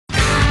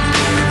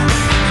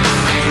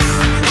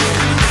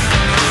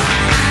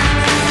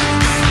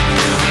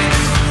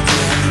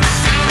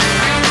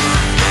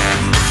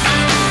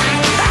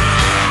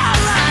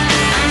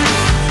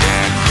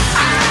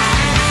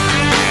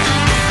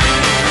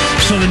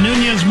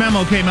Nunes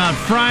Memo came out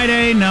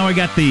Friday. Now I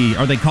got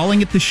are they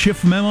calling it the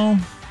Schiff Memo?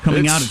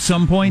 Coming out at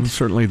some point?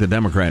 Certainly the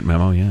Democrat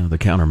memo, yeah, the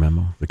counter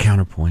memo, the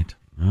counterpoint.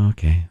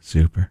 Okay,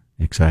 super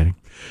exciting.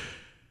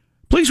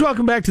 Please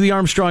welcome back to the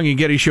Armstrong and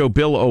Getty Show,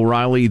 Bill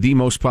O'Reilly, the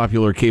most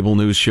popular cable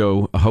news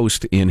show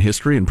host in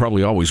history, and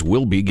probably always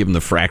will be, given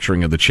the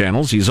fracturing of the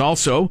channels. He's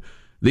also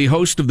the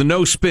host of the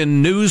No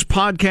Spin News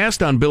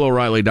podcast on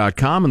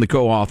BillO'Reilly.com and the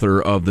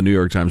co-author of the New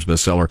York Times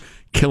bestseller,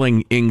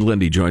 Killing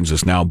England. He joins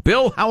us now.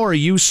 Bill, how are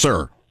you,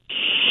 sir?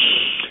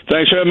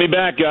 Thanks for having me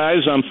back, guys.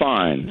 I'm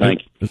fine. Thank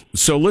you.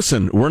 So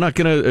listen, we're not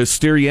going to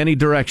steer you any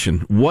direction.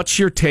 What's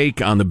your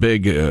take on the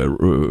big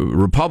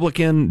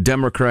Republican,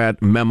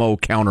 Democrat memo,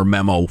 counter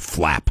memo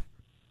flap?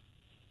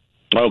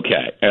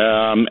 Okay.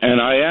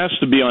 And I asked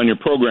to be on your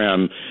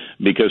program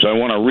because I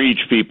want to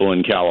reach people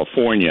in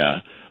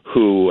California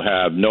who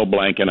have no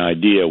blanket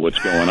idea what's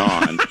going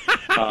on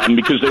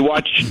because they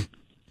watch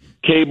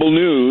cable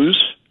news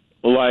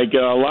like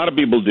a lot of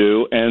people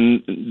do,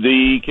 and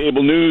the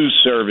cable news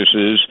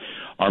services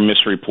are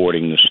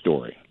misreporting the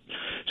story.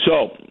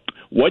 So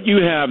what you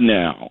have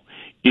now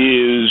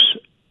is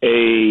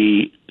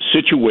a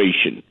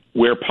situation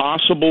where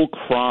possible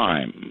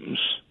crimes,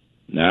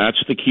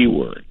 that's the key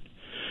word,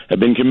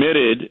 have been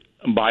committed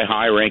by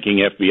high-ranking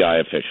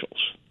FBI officials.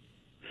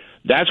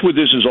 That's what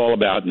this is all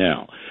about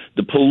now.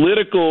 The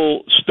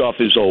political stuff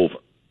is over.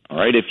 All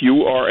right, if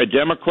you are a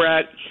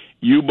Democrat,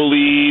 you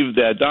believe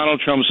that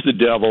Donald Trump's the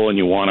devil and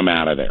you want him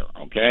out of there,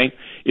 okay?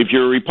 If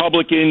you're a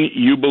Republican,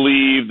 you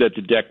believe that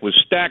the deck was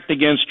stacked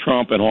against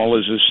Trump and all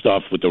of this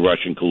stuff with the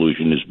Russian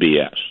collusion is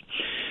BS.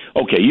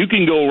 Okay, you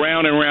can go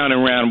round and round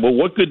and round, but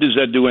what good does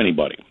that do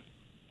anybody?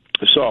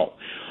 So,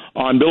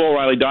 on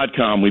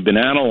BillO'Reilly.com, we've been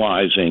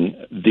analyzing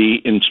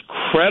the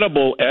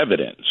incredible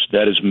evidence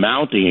that is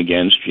mounting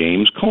against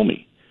James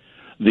Comey,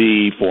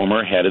 the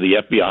former head of the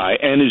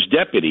FBI, and his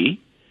deputy,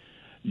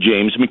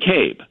 James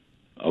McCabe.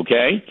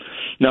 Okay?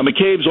 Now,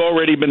 McCabe's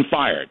already been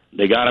fired.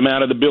 They got him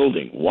out of the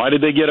building. Why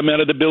did they get him out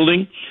of the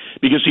building?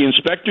 Because the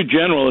Inspector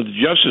General of the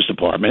Justice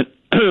Department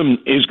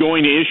is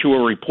going to issue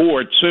a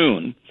report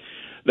soon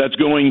that's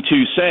going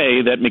to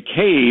say that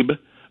McCabe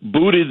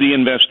booted the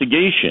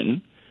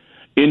investigation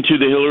into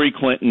the Hillary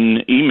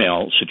Clinton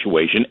email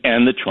situation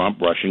and the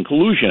Trump-Russian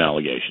collusion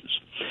allegations.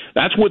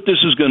 That's what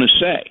this is going to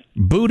say.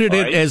 Booted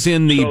it as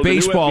in the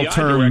baseball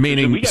term,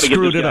 meaning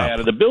screwed it up. Out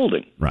of the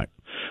building. Right.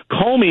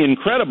 Comey,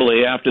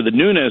 incredibly, after the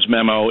Nunes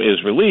memo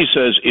is released,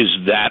 says, is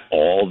that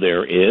all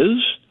there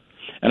is?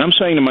 And I'm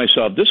saying to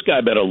myself, this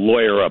guy better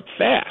lawyer up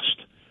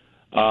fast.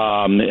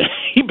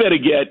 He better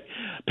get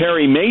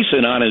Perry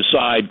Mason on his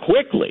side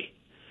quickly.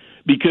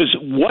 Because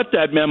what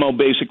that memo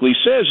basically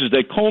says is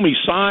that Comey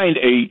signed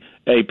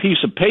a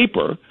piece of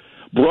paper,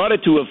 brought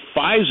it to a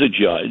FISA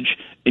judge,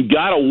 and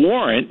got a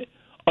warrant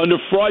under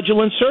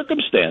fraudulent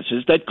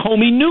circumstances that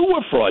Comey knew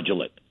were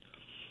fraudulent.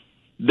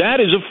 That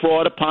is a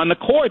fraud upon the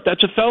court.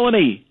 That's a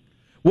felony.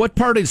 What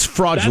part is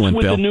fraudulent,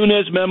 Bill? That's what Bill? the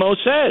Nunes memo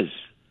says.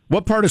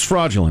 What part is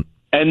fraudulent?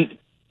 And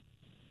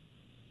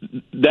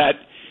that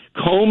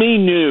Comey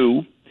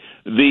knew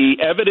the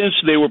evidence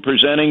they were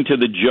presenting to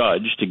the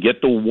judge to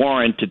get the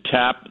warrant to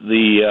tap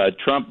the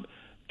Trump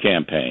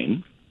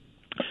campaign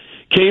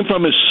came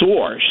from a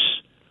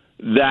source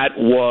that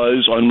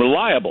was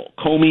unreliable.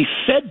 Comey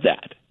said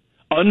that.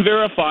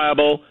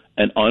 Unverifiable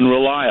and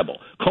unreliable.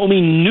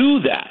 Comey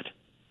knew that,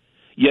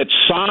 yet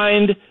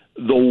signed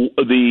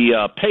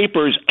the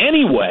papers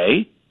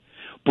anyway,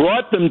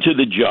 brought them to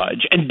the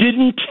judge, and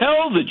didn't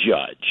tell the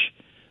judge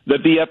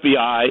that the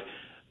FBI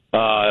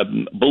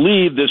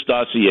believed this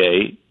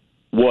dossier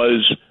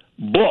was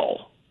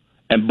bull.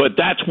 But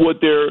that's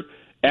what they're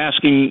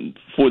asking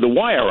for the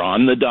wire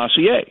on, the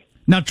dossier.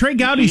 Now, Trey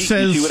Gowdy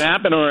says... See what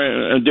happened, or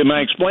am I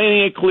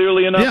explaining it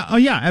clearly enough?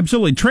 Yeah,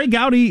 absolutely. Trey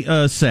Gowdy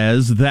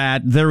says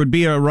that there would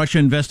be a Russia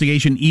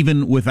investigation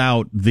even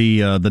without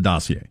the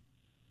dossier.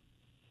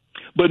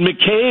 But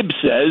McCabe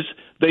says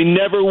they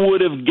never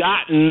would have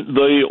gotten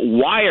the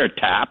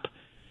wiretap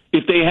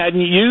if they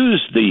hadn't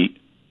used the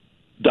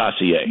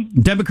dossier.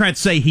 Democrats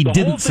say he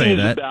didn't say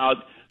that. The whole thing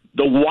is about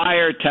the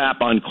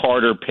wiretap on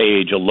Carter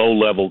Page, a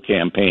low-level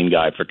campaign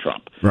guy for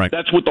Trump. Right.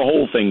 That's what the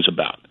whole thing's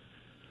about.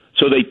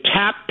 So they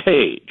tapped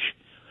Page.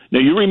 Now,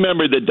 you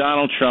remember that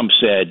Donald Trump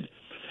said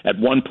at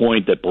one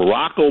point that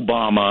Barack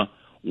Obama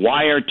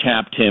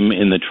wiretapped him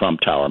in the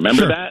Trump Tower.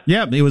 Remember that?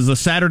 Yeah, it was the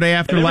Saturday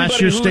after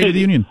last year's State of the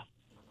Union.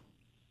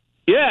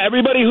 Yeah,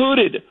 everybody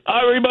hooted.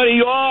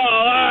 Everybody,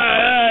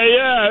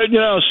 yeah,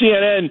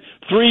 CNN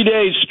 3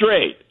 days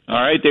straight.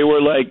 All right, they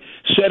were like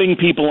setting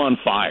people on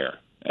fire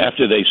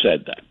after they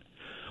said that.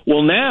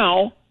 Well,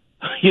 now,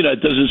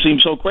 it doesn't seem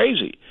so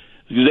crazy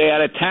because they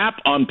had a tap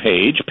on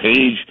Page.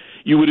 Page,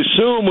 you would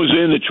assume, was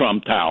in the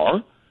Trump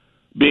Tower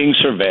being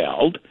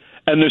surveilled,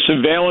 and the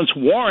surveillance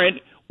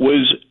warrant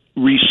was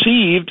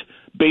received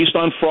based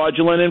on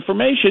fraudulent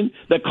information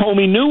that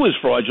Comey knew was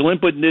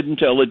fraudulent but didn't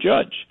tell the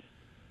judge.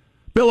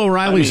 Bill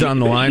O'Reilly's on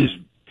the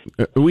line.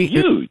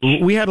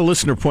 We had a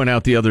listener point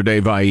out the other day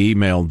via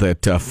email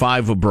that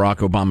 5 of Barack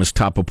Obama's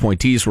top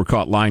appointees were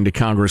caught lying to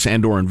Congress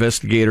and/or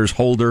investigators: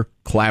 Holder,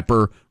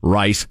 Clapper,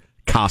 Rice,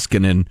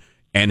 Koskinen,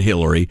 and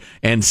Hillary.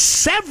 And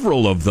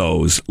several of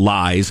those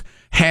lies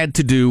had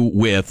to do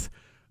with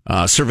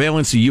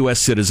surveillance of U.S.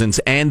 citizens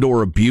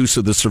and/or abuse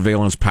of the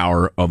surveillance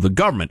power of the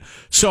government.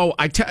 So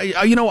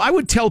I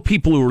would tell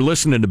people who are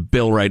listening to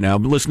Bill right now,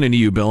 listening to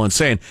you, Bill, and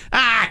saying,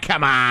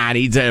 come on,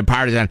 he's a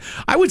partisan.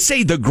 I would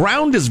say the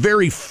ground is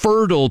very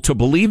fertile to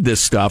believe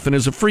this stuff, and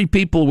as a free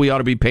people, we ought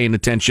to be paying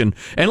attention.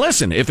 And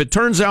listen, if it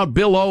turns out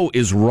Bill O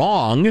is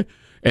wrong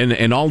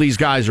and all these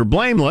guys are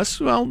blameless,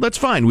 well, that's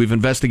fine. We've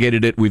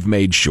investigated it. We've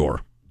made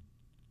sure.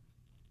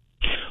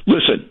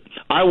 Listen,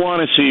 I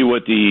want to see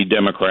what the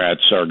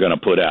Democrats are going to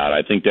put out.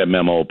 I think that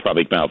memo will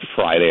probably come out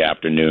Friday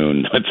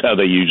afternoon. That's how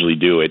they usually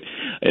do it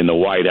in the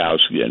White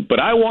House. But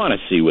I want to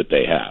see what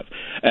they have.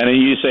 And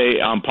you say,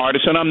 I'm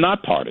partisan. I'm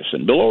not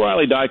partisan.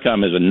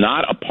 BillO'Reilly.com is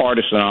not a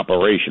partisan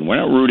operation. We're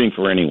not rooting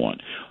for anyone.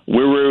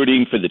 We're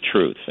rooting for the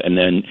truth. And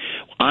then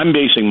I'm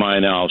basing my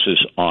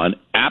analysis on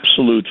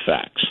absolute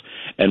facts.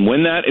 And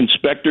when that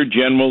Inspector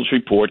General's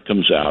report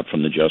comes out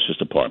from the Justice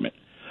Department,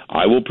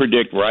 I will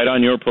predict right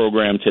on your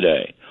program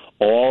today,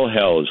 all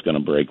hell is going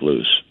to break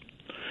loose,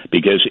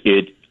 because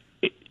it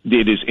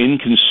is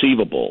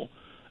inconceivable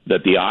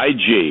that the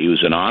IG,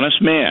 who's an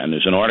honest man,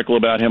 there's an article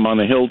about him on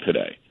the Hill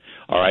today,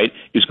 all right,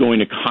 is going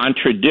to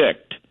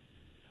contradict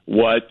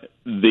what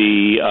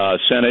the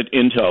Senate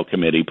Intel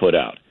Committee put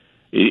out.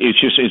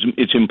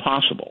 It's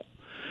impossible.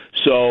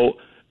 So,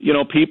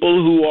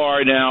 people who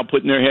are now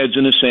putting their heads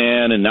in the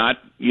sand and not,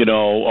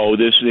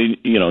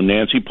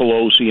 Nancy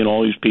Pelosi and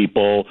all these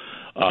people,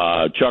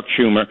 Chuck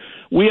Schumer,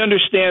 we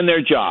understand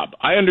their job.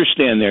 I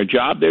understand their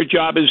job. Their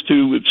job is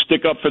to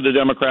stick up for the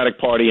Democratic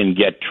Party and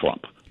get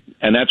Trump.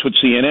 And that's what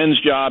CNN's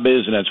job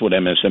is, and that's what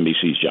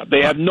MSNBC's job.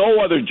 They have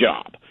no other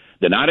job.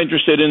 They're not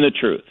interested in the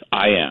truth.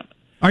 I am.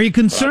 Are you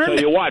concerned? But I'll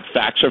tell you what,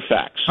 facts are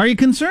facts. Are you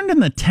concerned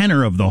in the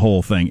tenor of the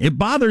whole thing? It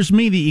bothers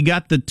me that you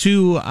got the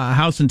two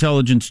House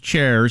Intelligence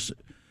chairs,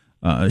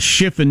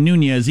 Schiff and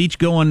Nunes, each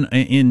going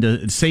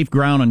into safe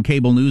ground on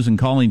cable news and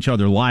calling each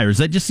other liars.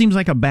 That just seems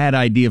like a bad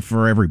idea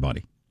for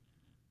everybody.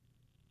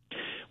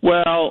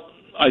 Well,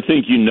 I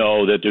think you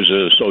know that there's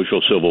a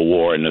social civil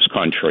war in this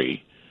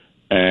country,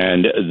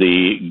 and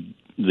the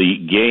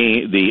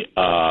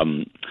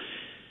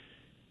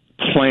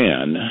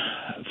plan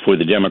for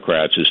the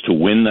Democrats is to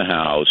win the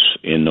House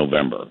in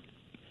November,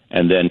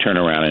 and then turn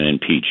around and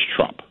impeach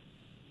Trump.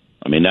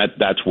 I mean,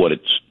 that's what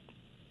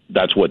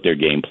their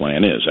game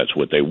plan is. That's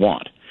what they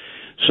want.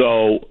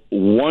 So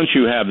once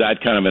you have that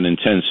kind of an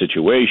intense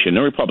situation,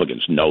 the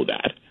Republicans know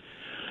that,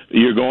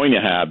 you're going to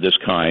have this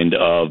kind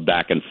of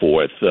back and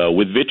forth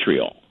with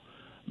vitriol,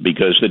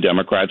 because the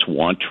Democrats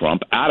want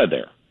Trump out of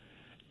there.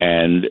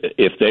 And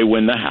if they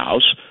win the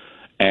House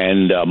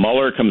and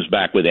Mueller comes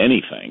back with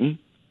anything,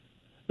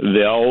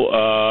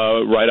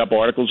 they'll write up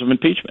articles of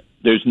impeachment.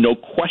 There's no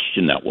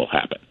question that will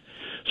happen.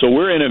 So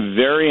we're in a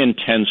very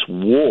intense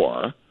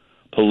war,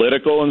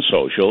 political and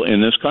social,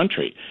 in this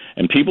country.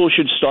 And people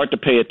should start to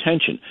pay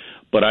attention.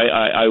 But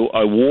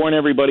I warn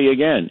everybody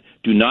again,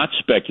 do not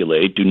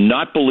speculate. Do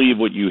not believe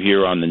what you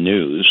hear on the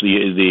news.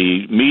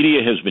 The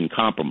media has been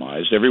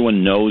compromised.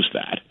 Everyone knows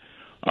that.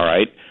 All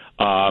right?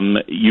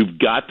 You've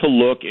got to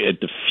look at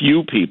the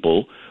few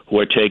people who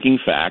are taking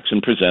facts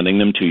and presenting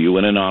them to you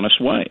in an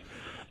honest way.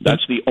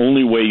 That's the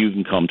only way you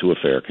can come to a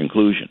fair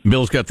conclusion.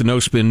 Bill's got the No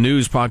Spin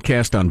News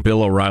podcast on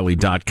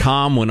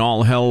BillO'Reilly.com. When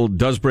all hell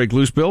does break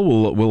loose,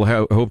 Bill, we'll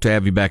hope to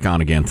have you back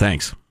on again.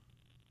 Thanks.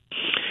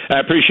 I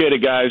appreciate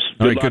it, guys.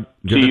 Good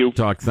See you.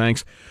 Talk.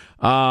 Thanks.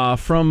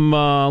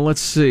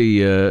 Let's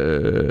see.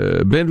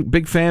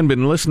 Big fan,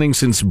 been listening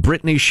since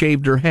Britney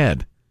shaved her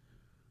head.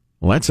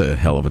 Well, that's a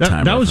hell of a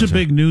time. That was a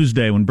big news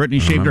day when Britney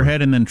shaved her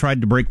head and then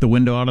tried to break the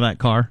window out of that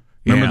car.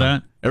 Remember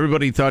that?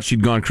 Everybody thought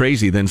she'd gone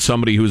crazy. Then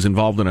somebody who was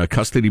involved in a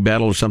custody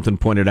battle or something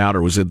pointed out,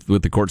 or was it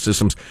with the court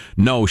systems?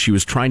 No, she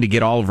was trying to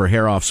get all of her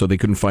hair off so they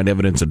couldn't find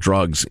evidence of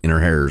drugs in her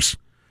hairs.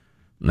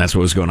 And that's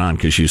what was going on,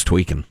 because she was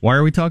tweaking. Why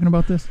are we talking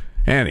about this?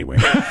 Anyway,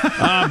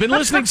 been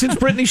listening since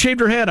Britney shaved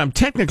her head. I'm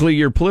technically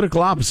your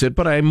political opposite,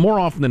 but I more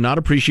often than not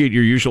appreciate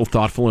your usual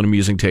thoughtful and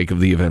amusing take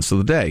of the events of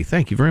the day.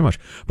 Thank you very much.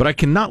 But I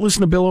cannot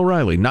listen to Bill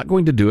O'Reilly. Not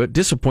going to do it.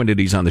 Disappointed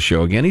he's on the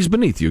show again. He's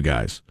beneath you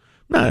guys.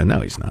 No,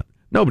 he's not.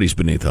 Nobody's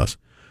beneath us.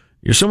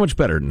 You're so much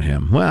better than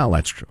him. Well,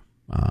 that's true.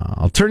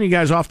 I'll turn you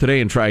guys off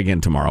today and try again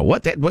tomorrow.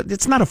 What?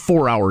 It's not a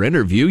 4-hour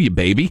interview, you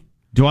baby.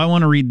 Do I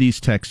want to read these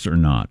texts or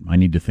not? I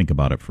need to think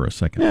about it for a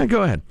second. Yeah,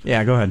 go ahead.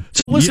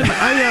 So listen,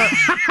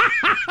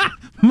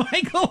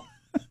 Michael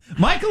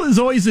is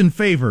always in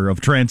favor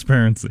of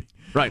transparency.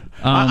 Right.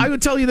 I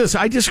would tell you this.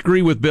 I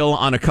disagree with Bill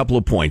on a couple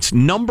of points.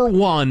 Number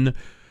one,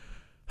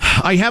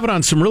 I have it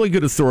on some really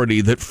good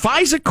authority that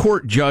FISA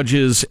court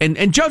judges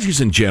and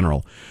judges in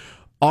general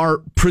are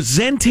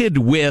presented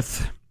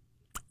with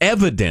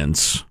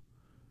evidence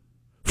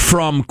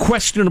from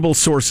questionable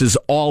sources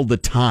all the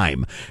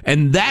time.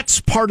 And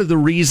that's part of the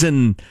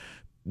reason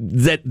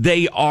that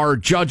they are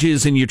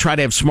judges and you try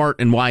to have smart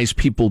and wise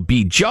people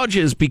be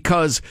judges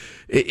because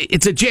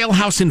it's a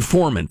jailhouse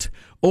informant,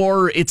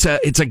 or it's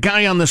a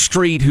guy on the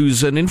street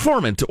who's an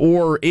informant,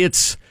 or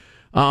it's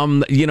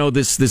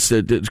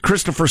this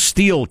Christopher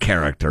Steele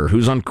character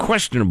who's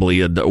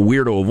unquestionably a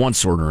weirdo of one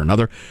sort or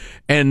another.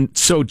 And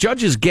so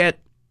judges get,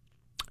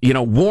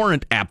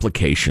 warrant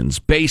applications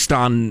based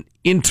on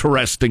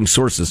interesting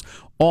sources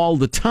all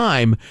the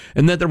time,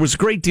 and that there was a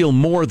great deal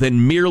more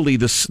than merely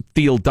the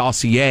Steele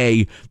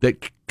dossier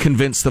that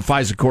convinced the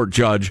FISA court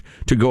judge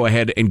to go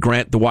ahead and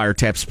grant the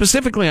wiretap,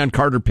 specifically on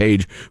Carter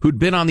Page, who'd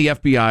been on the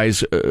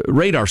FBI's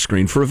radar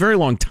screen for a very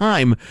long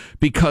time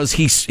because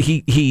he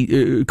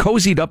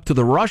cozied up to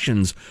the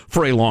Russians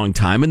for a long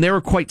time, and they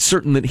were quite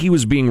certain that he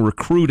was being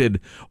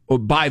recruited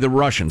by the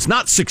Russians.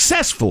 Not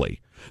successfully.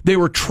 They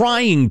were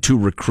trying to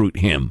recruit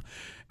him.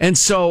 And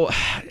so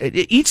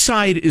each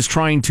side is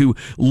trying to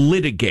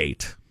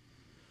litigate,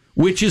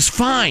 which is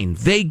fine.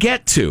 They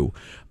get to.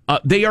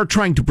 They are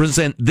trying to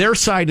present their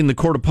side in the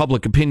court of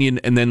public opinion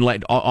and then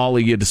let all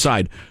of you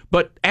decide.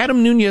 But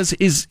Adam Nunes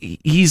he's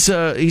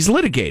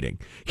litigating.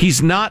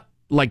 He's not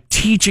like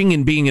teaching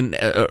and being an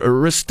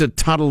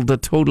Aristotle,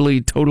 totally,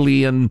 or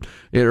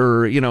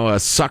a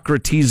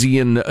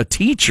Socratesian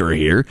teacher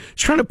here.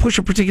 He's trying to push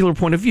a particular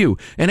point of view.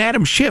 And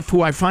Adam Schiff,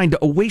 who I find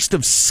a waste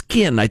of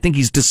skin, I think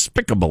he's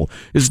despicable,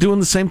 is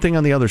doing the same thing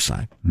on the other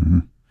side.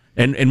 Mm-hmm.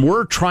 And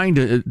we're trying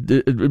to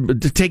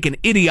take an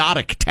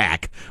idiotic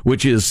tack,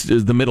 which is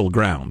the middle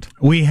ground.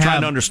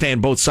 Trying to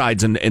understand both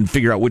sides and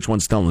figure out which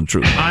one's telling the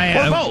truth.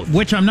 Or both.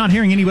 Which I'm not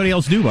hearing anybody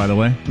else do, by the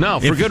way.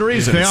 No, for good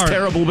reason. It's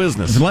terrible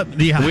business.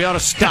 We ought to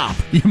stop.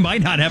 You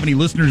might not have any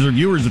listeners or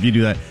viewers if you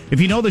do that. If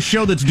you know the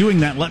show that's doing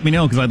that, let me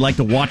know, because I'd like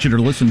to watch it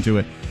or listen to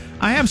it.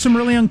 I have some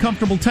really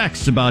uncomfortable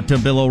texts about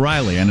Bill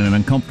O'Reilly and an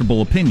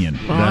uncomfortable opinion.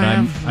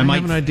 I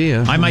might have an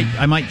idea.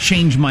 I might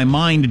change my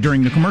mind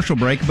during the commercial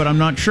break, but I'm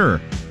not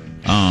sure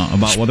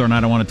about whether or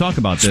not I want to talk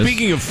about this.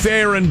 Speaking of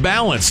fair and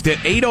balanced, at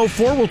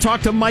 8:04 we'll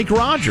talk to Mike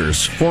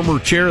Rogers, former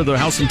chair of the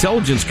House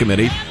Intelligence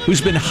Committee,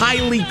 who's been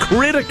highly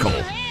critical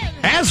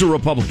as a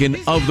Republican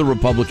of the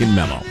Republican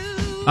memo.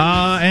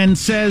 And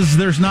says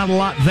there's not a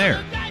lot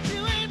there.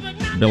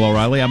 Bill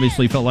O'Reilly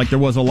obviously felt like there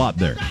was a lot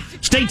there.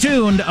 Stay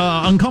tuned.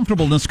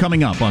 Uncomfortableness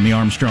coming up on the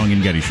Armstrong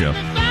and Getty Show.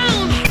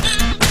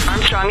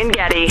 Armstrong and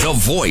Getty. The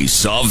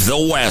voice of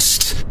the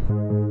West.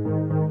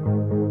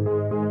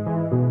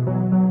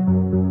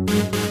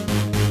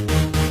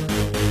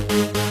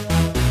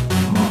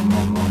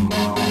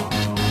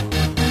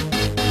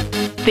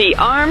 The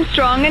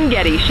Armstrong and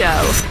Getty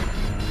Show.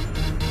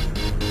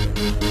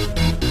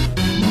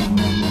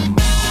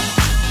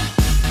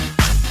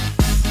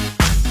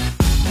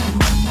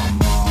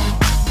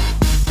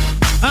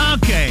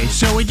 Okay,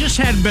 so we just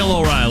had Bill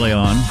O'Reilly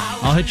on.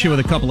 I'll hit you with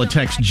a couple of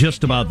texts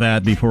just about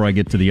that before I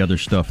get to the other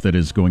stuff that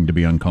is going to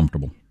be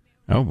uncomfortable.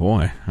 Oh,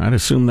 boy. I'd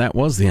assume that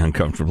was the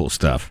uncomfortable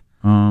stuff.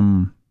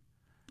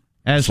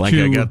 It's like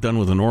I got done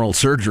with an oral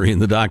surgery and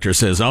the doctor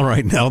says, all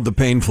right, now the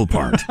painful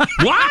part.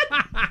 What?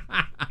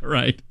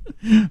 Right.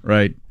 We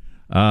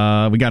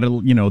got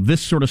to,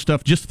 this sort of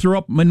stuff just threw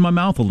up in my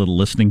mouth a little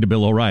listening to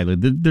Bill O'Reilly.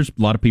 There's a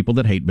lot of people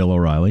that hate Bill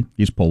O'Reilly.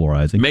 He's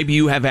polarizing. Maybe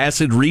you have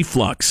acid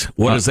reflux.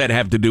 What does that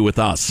have to do with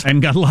us?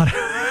 And got a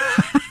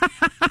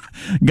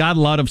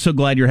lot of so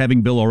glad you're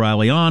having Bill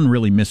O'Reilly on,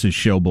 really miss his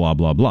show, blah,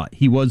 blah, blah.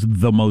 He was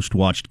the most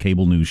watched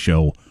cable news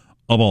show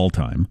of all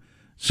time.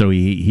 So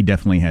he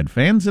definitely had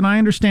fans, and I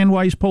understand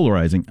why he's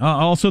polarizing.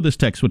 Also, this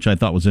text, which I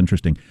thought was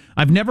interesting.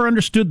 I've never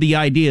understood the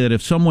idea that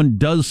if someone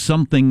does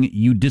something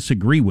you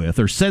disagree with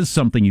or says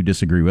something you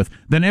disagree with,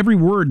 then every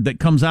word that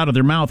comes out of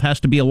their mouth has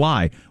to be a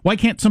lie. Why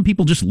can't some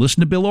people just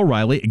listen to Bill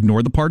O'Reilly,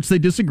 ignore the parts they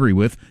disagree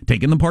with,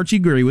 take in the parts you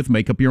agree with,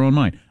 make up your own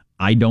mind?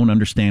 I don't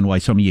understand why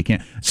some of you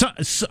can't. So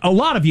a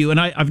lot of you, and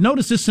I've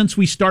noticed this since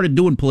we started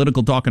doing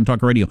political talk on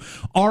talk radio,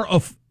 are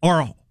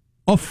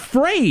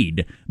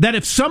afraid that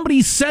if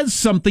somebody says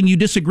something you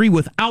disagree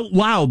with out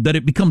loud, that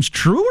it becomes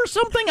true or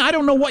something. I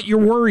don't know what your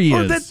worry is.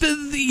 Or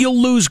that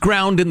you'll lose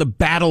ground in the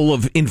battle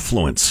of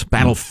influence,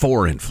 battle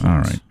for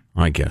influence. All right.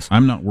 I guess.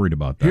 I'm not worried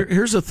about that.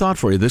 Here's a thought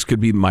for you. This could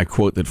be my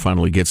quote that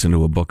finally gets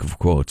into a book of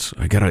quotes.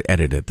 I got to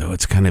edit it, though.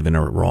 It's kind of in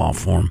a raw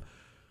form.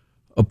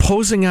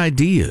 Opposing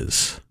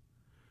ideas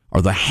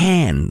are the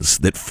hands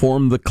that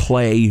form the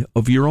clay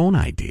of your own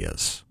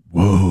ideas.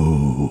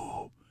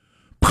 Whoa.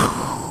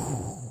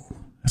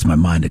 That's my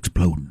mind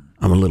exploding.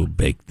 I'm a little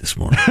baked this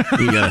morning.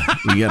 You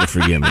gotta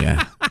forgive me.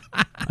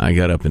 I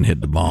got up and hit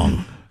the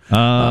bong.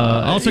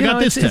 Also got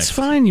this text. It's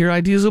fine. Your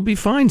ideas will be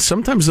fine.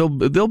 Sometimes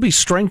they'll be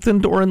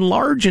strengthened or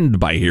enlarged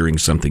by hearing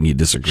something you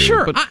disagree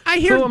with. But I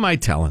hear. Who am I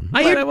telling?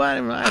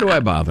 Why do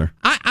I bother?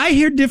 I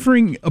hear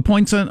differing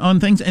points on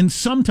things, and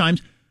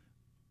sometimes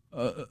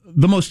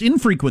the most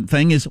infrequent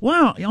thing is,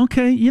 well,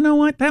 okay, you know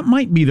what? That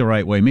might be the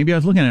right way. Maybe I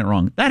was looking at it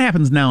wrong. That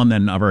happens now and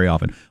then, not very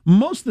often.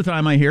 Most of the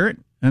time I hear it,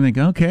 I think,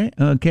 okay,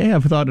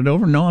 I've thought it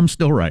over. No, I'm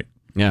still right.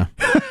 Yeah.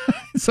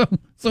 So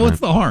what's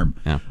the harm?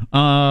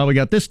 Yeah. We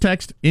got this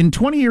text. In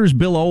 20 years,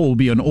 Bill O will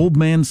be an old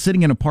man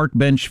sitting in a park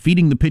bench,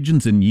 feeding the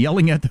pigeons and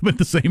yelling at them at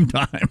the same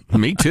time.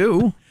 Me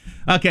too.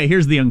 Okay,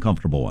 here's the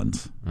uncomfortable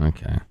ones.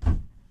 Okay.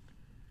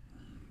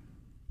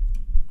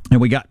 And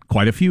we got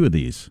quite a few of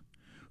these.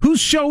 Whose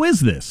show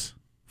is this?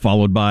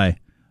 Followed by,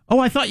 oh,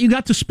 I thought you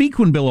got to speak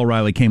when Bill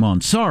O'Reilly came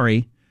on.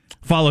 Sorry.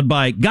 Followed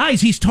by,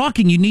 guys, he's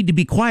talking. You need to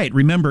be quiet.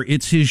 Remember,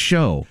 it's his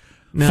show.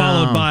 No.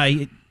 Followed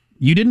by,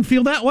 you didn't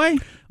feel that way?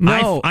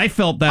 No. I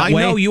felt that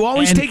way. I know. You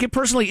always take it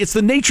personally. It's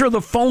the nature of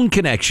the phone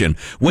connection.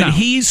 When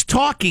he's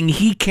talking,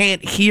 he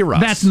can't hear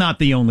us. That's not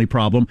the only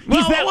problem.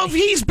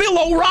 He's Bill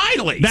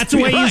O'Reilly. That's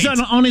the way he's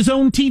on his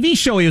own TV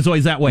show. He was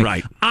always that way.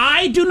 Right.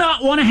 I do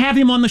not want to have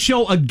him on the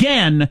show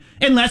again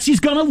unless he's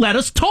going to let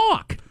us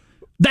talk.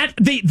 That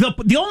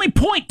the only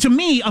point to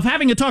me of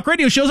having a talk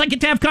radio show is I get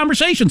to have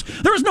conversations.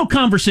 There was no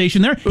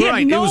conversation there. He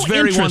had no it was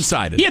very interest.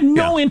 one-sided. He had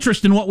no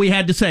interest in what we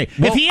had to say.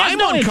 Well, if he has I'm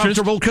no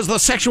uncomfortable because of the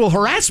sexual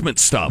harassment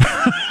stuff.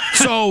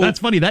 So that's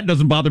funny. That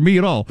doesn't bother me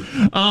at all.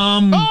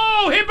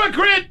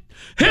 Hypocrite!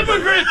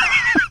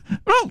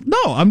 Well,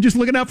 no, I'm just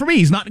looking out for me.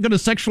 He's not going to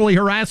sexually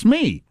harass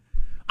me.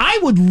 I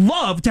would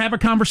love to have a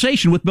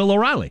conversation with Bill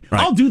O'Reilly.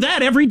 Right. I'll do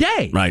that every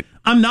day. Right.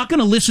 I'm not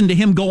going to listen to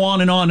him go on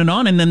and on and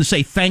on and then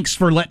say, thanks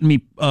for letting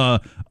me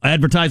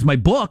advertise my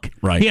book.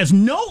 Right. He has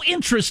no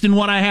interest in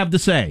what I have to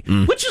say,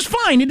 which is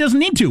fine. He doesn't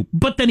need to.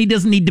 But then he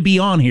doesn't need to be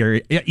on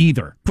here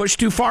either. Pushed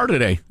too far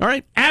today. All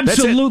right.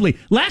 Absolutely.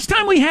 Last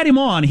time we had him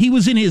on, he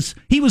was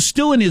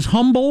still in his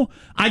humble.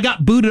 I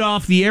got booted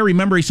off the air.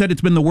 Remember, he said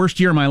it's been the worst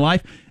year of my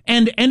life.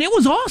 And it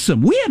was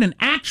awesome. We had an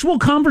actual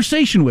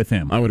conversation with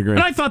him. I would agree.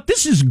 And I thought,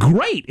 this is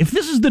great. If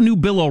this is the new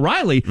Bill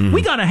O'Reilly,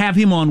 we got to have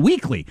him on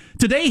weekly.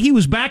 Today, he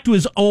was back to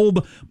his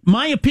old,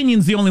 my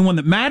opinion's the only one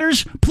that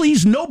matters.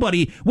 Please,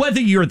 nobody, whether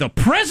you're the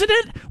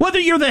president, whether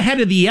you're the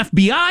head of the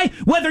FBI,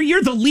 whether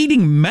you're the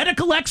leading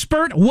medical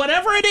expert,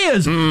 whatever it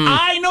is,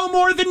 I know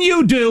more than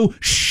you do.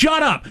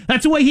 Shut up.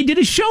 That's the way he did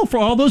his show for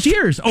all those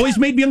years. Always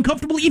made me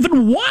uncomfortable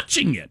even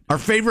watching it. Our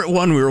favorite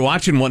one we were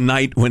watching one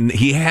night when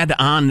he had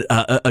on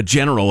a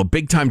general, a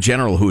big-time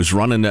general who was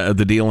running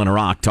the deal in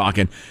Iraq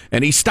talking,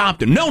 and he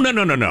stopped him. No.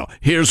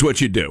 Here's what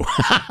you do.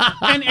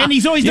 and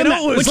he's always done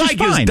that, it was which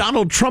like is fine.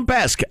 Donald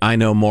Trump-esque. I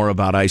know more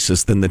about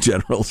ISIS than the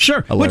generals.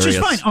 Sure, Hilarious. which is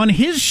fine. On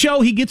his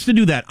show, he gets to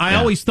do that. I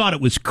always thought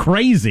it was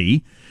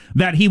crazy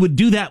that he would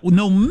do that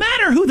no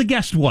matter who the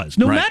guest was,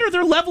 no matter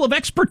their level of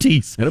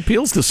expertise. It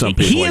appeals to some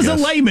people, He, as a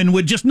layman,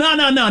 would just, no.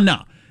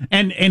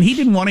 And he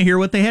didn't want to hear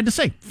what they had to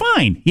say.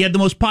 Fine. He had the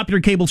most popular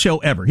cable show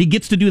ever. He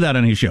gets to do that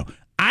on his show.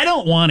 I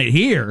don't want it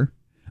here.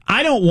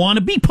 I don't want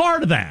to be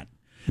part of that.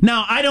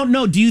 Now, I don't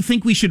know. Do you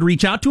think we should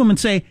reach out to him and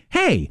say,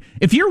 hey,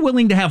 if you're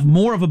willing to have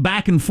more of a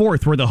back and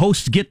forth where the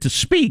hosts get to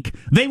speak,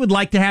 they would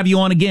like to have you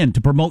on again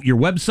to promote your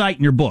website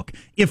and your book.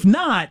 If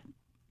not,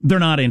 they're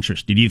not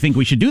interested. Do you think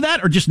we should do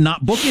that or just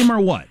not book him or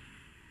what?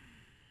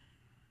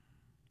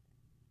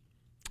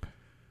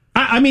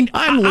 I'm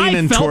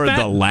leaning toward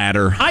the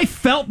latter. I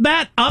felt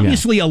that.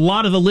 Obviously, a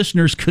lot of the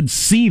listeners could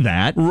see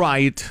that.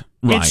 Right.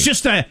 It's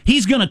just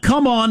he's going to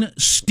come on,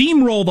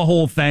 steamroll the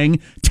whole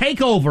thing,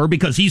 take over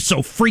because he's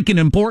so freaking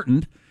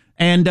important,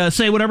 and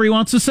say whatever he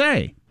wants to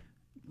say.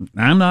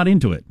 I'm not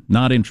into it.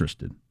 Not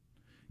interested.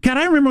 God,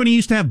 I remember when he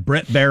used to have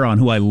Brett Baer on,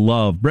 who I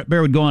love. Brett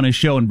Baer would go on his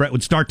show, and Brett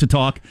would start to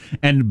talk,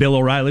 and Bill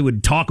O'Reilly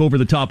would talk over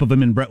the top of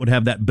him, and Brett would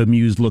have that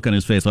bemused look on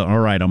his face, like, all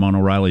right, I'm on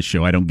O'Reilly's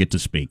show. I don't get to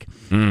speak.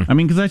 I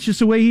mean, because that's just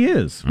the way he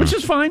is, which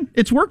is fine.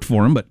 It's worked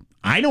for him, but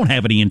I don't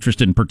have any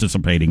interest in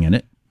participating in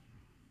it.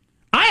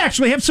 I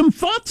actually have some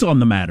thoughts on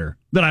the matter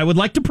that I would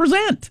like to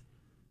present.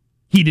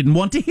 He didn't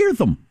want to hear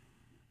them.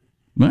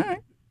 All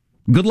right.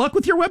 Good luck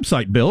with your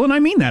website, Bill, and I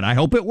mean that. I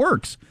hope it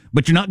works.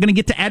 But you're not going to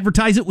get to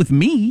advertise it with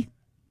me.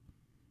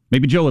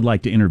 Maybe Joe would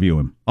like to interview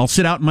him. I'll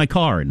sit out in my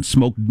car and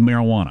smoke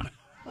marijuana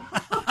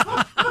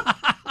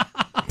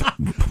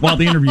while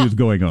the interview is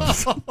going on.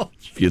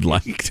 If you'd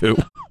like to.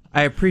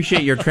 I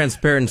appreciate your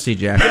transparency,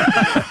 Jack.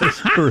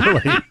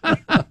 Really?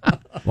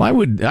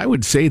 Well, I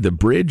would say the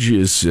bridge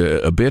is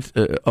a bit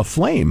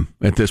aflame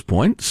at this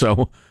point,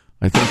 so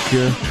I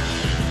think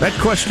that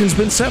question's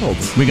been settled.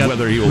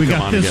 Whether he will come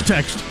on this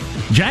again. Text.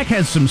 Jack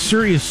has some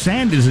serious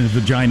sand in his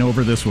vagina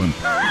over this one.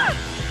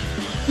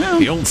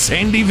 The old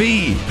Sandy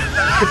V.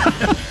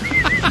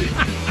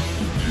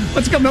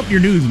 What's coming up in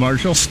your news,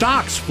 Marshall?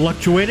 Stocks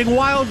fluctuating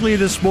wildly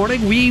this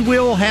morning. We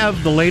will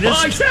have the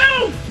latest.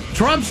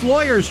 Trump's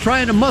lawyers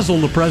trying to muzzle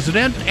the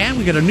president, and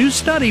we got a new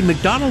study.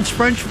 McDonald's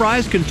French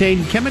fries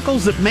contain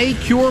chemicals that may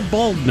cure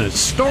baldness.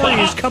 Story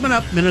is coming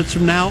up minutes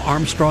from now.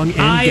 Armstrong and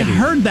Getty. I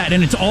heard that,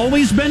 and it's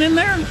always been in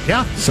there?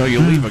 Yeah. So you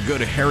leave a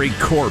good hairy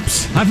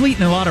corpse. I've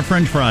eaten a lot of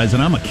French fries,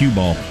 and I'm a cue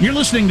ball. You're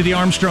listening to the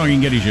Armstrong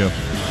and Getty Show.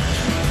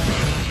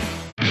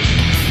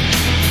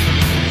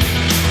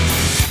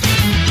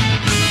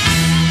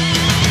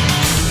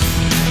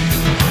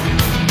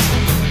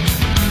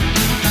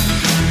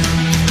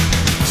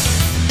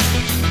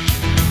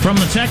 From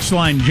the text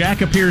line,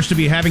 Jack appears to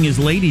be having his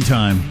lady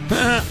time.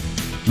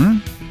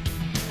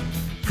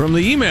 from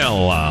the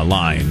email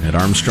line at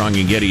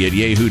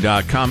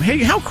armstrongandgetty@yahoo.com. Hey,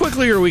 how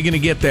quickly are we going to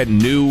get that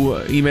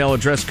new email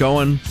address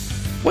going?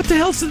 What the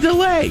hell's the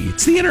delay?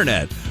 It's the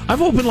internet.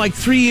 I've opened like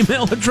 3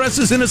 email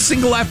addresses in a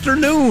single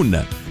afternoon.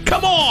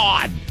 Come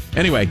on!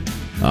 Anyway,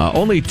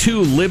 only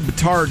 2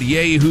 libtard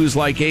yahoos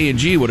like A and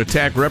G would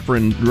attack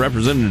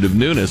Representative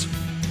Nunes,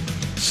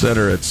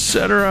 etc.,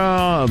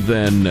 etc.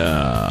 Then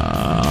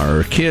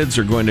our kids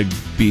are going to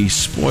be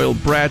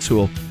spoiled brats who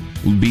will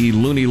be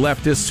loony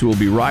leftists who will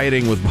be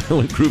rioting with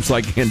violent groups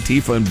like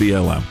Antifa and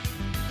BLM.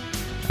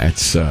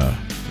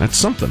 That's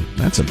something.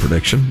 That's a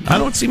prediction. I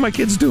don't see my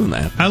kids doing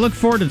that. I look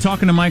forward to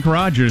talking to Mike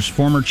Rogers,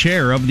 former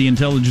chair of the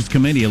Intelligence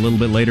Committee, a little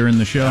bit later in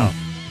the show.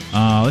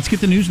 Let's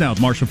get the news now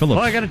with Marshall Phillips.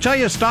 Well, I got to tell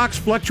you, stocks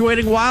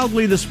fluctuating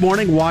wildly this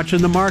morning,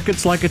 watching the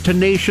markets like a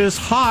tenacious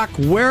hawk.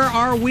 Where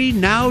are we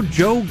now,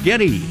 Joe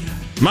Getty?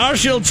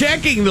 Marshall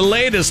checking the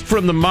latest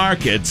from the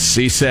markets,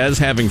 he says,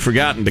 having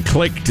forgotten to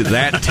click to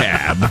that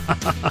tab.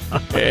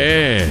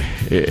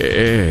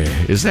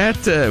 Is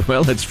that,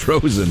 well, it's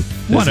frozen.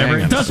 Whatever,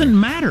 it doesn't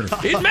matter.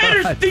 It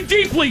matters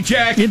deeply,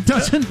 Jack. It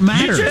doesn't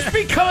matter. Just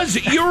because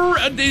you're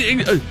a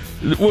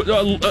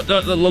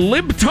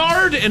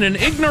libtard and an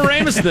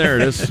ignoramus. There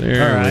it is.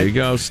 There we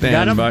go.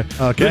 Stand by.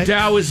 Okay. The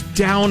Dow is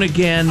down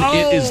again.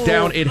 It is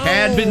down. It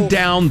had been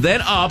down,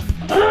 then up.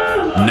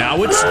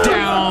 Now it's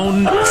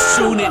down.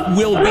 Soon it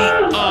will be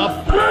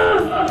up.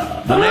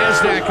 The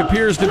NASDAQ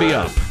appears to be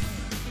up.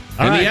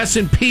 And the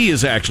S&P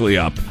is actually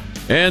up.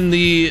 And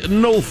the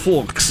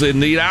Norfolks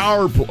and the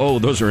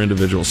those are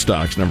individual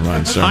stocks. Never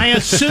mind. Sorry. I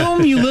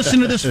assume you listen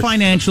to this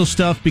financial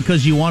stuff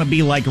because you want to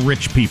be like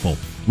rich people.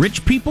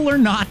 Rich people are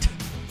not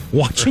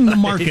watching the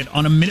market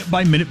on a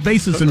minute-by-minute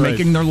basis and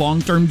making their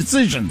long-term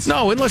decisions.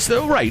 No, unless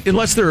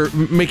they're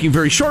making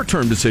very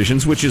short-term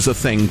decisions, which is a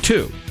thing,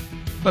 too.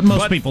 But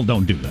most people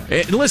don't do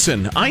that.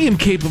 Listen, I am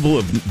capable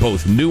of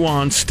both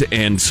nuanced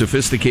and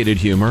sophisticated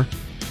humor,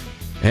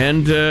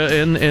 and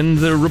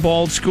the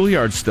ribald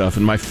schoolyard stuff.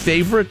 And my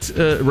favorite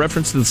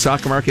reference to the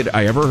stock market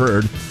I ever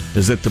heard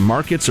is that the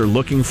markets are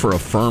looking for a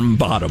firm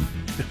bottom.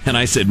 And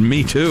I said,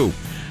 me too.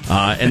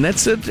 And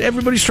that's it.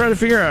 Everybody's trying to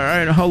figure out,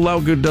 all right, how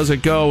low good does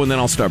it go, and then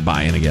I'll start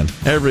buying again.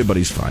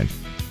 Everybody's fine.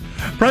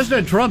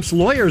 President Trump's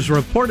lawyers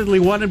reportedly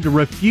want him to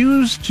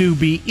refuse to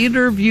be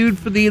interviewed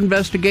for the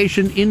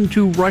investigation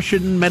into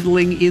Russian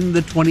meddling in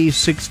the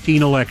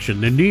 2016 election.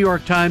 The New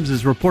York Times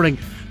is reporting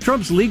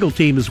Trump's legal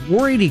team is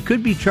worried he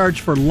could be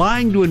charged for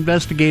lying to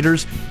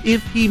investigators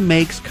if he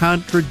makes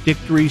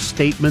contradictory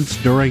statements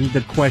during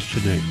the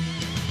questioning.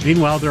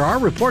 Meanwhile, there are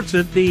reports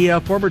that the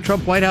former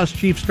Trump White House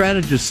chief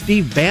strategist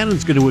Steve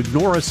Bannon's going to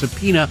ignore a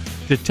subpoena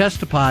to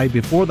testify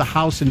before the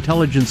House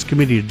Intelligence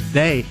Committee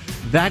today.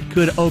 That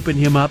could open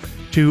him up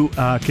to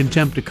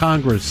contempt of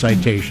Congress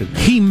citation.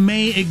 He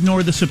may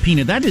ignore the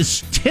subpoena. That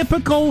is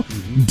typical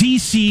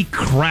D.C.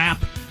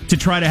 crap to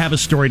try to have a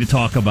story to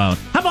talk about.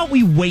 How about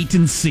we wait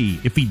and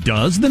see? If he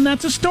does, then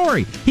that's a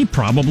story. He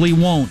probably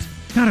won't.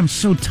 God, I'm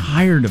so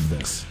tired of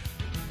this.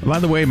 By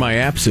the way, my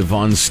apps have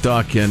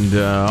unstuck, and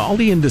all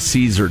the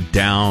indices are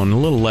down a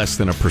little less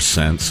than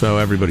 1%, so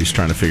everybody's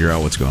trying to figure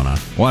out what's going on.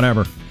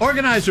 Whatever.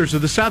 Organizers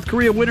of the South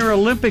Korea Winter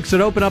Olympics that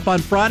open up on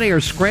Friday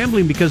are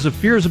scrambling because of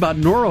fears about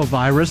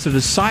norovirus that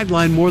has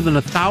sidelined more than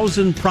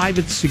 1,000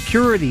 private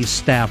security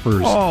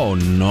staffers. Oh,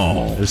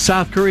 no. The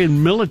South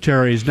Korean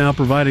military is now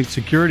providing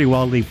security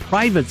while the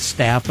private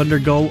staff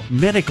undergo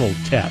medical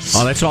tests.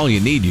 Oh, that's all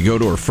you need. You go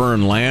to a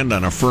foreign land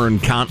on a foreign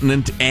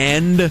continent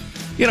and,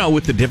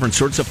 with the different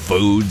sorts of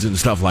foods and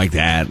stuff like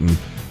that, and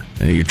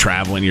you're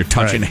traveling, you're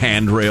touching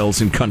handrails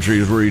in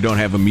countries where you don't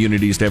have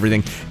immunities to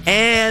everything,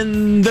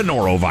 and the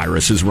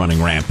norovirus is running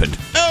rampant.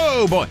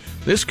 Oh, boy.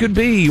 This could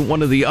be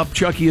one of the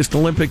upchuckiest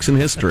Olympics in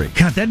history.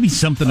 God, that'd be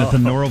something if the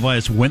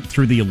norovirus went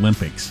through the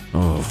Olympics.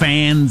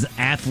 Fans,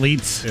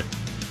 athletes.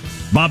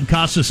 Bob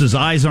Costas'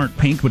 eyes aren't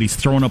pink, but he's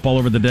throwing up all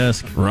over the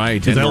desk. Right,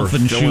 with and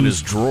elfin filling shoes.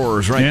 his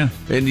drawers, right? Yeah.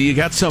 And you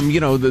got some,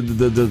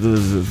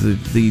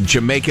 the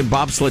Jamaican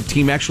bobsled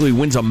team actually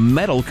wins a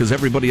medal because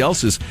everybody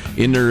else is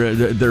in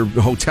their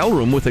hotel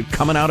room with it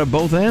coming out of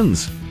both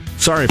ends.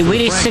 Sorry,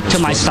 really sick to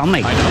my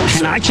stomach,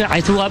 and actually I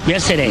threw up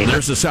yesterday.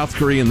 There's a South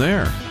Korean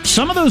there.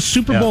 Some of those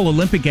Super Bowl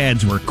Olympic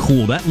ads were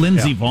cool. That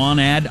Lindsey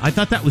Vonn ad, I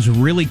thought that was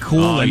really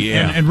cool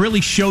and really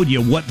showed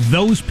you what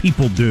those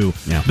people do.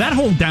 Yeah. That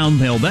whole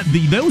downhill,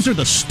 those are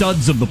the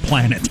studs of the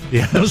planet.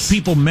 Yes. Those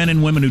people, men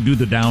and women who do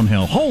the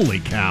downhill. Holy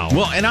cow.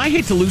 Well, and I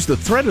hate to lose the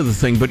thread of the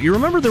thing, but you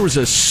remember there was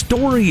a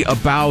story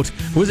about,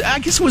 I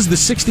guess it was the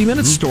 60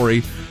 Minutes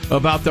story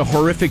about the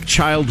horrific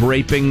child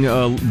raping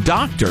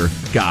doctor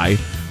guy.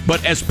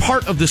 But as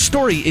part of the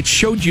story, it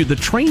showed you the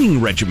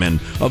training regimen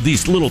of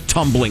these little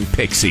tumbling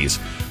pixies,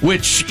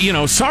 which,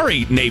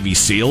 sorry, Navy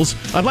SEALs.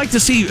 I'd like to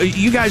see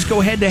you guys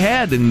go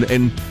head-to-head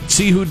and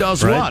see who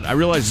does what. I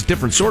realize it's a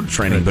different sort of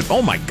training, but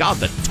oh, my God,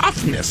 the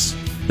toughness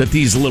that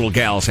these little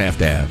gals have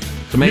to have.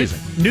 It's amazing.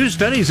 New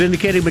studies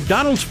indicating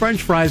McDonald's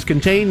French fries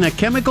contain a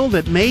chemical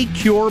that may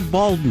cure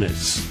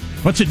baldness.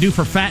 What's it do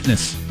for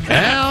fatness?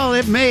 Well, Well,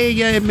 it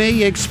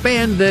may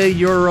expand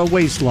your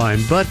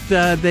waistline, but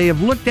they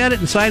have looked at it,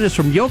 and scientists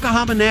from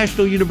Yokohama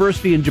National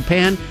University in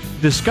Japan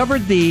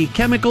discovered the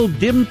chemical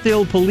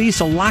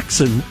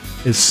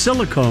dimethylpolicealoxin is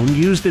silicone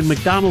used in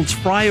McDonald's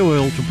fry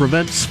oil to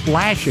prevent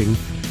splashing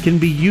can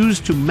be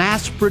used to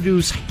mass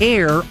produce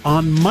hair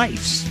on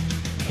mice.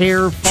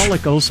 Hair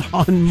follicles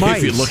on mice.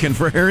 If you're looking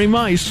for hairy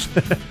mice.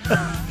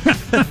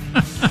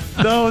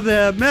 Though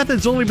the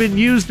method's only been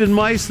used in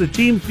mice, the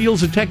team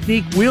feels the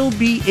technique will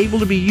be able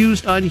to be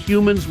used on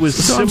humans with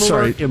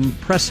similar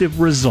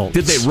impressive results.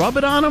 Did they rub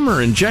it on them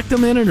or inject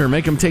them in it or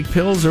make them take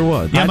pills or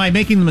what? Am I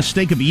making the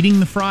mistake of eating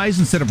the fries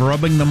instead of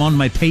rubbing them on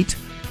my pate?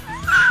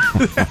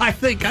 I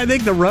think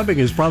the rubbing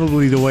is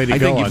probably the way to go. I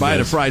think you buy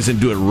this. the fries and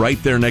do it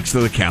right there next to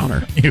the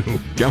counter. Ew.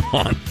 Come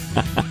on.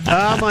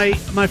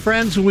 My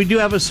friends, we do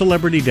have a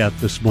celebrity death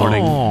this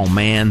morning. Oh,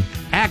 man.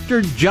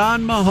 Actor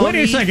John Mahoney.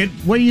 Wait a second.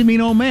 What do you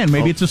mean, oh man?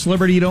 Maybe it's a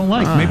celebrity you don't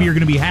like. Maybe you're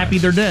going to be happy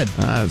they're dead.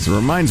 It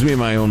reminds me of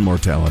my own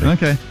mortality.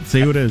 Okay,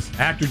 see who it is.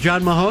 Actor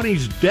John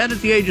Mahoney's dead at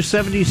the age of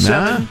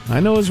 77. I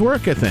know his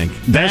work, I think.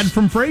 Dad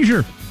from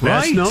Frasier.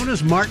 Best known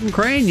as Martin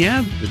Crane,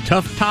 yeah. The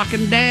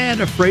tough-talking dad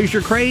of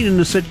Frasier Crane in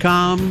the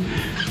sitcom.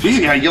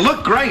 Gee, you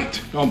look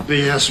great. Don't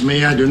BS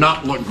me. I do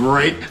not look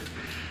great.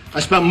 I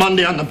spent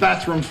Monday on the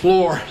bathroom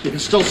floor. You can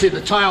still see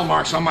the tile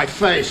marks on my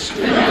face.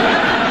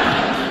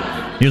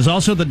 He was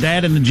also the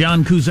dad in the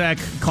John Cusack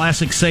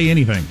classic Say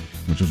Anything,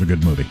 which was a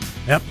good movie.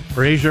 Yep.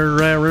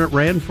 Frasier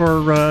ran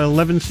for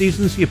 11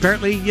 seasons. He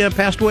apparently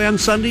passed away on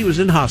Sunday. He was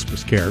in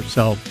hospice care.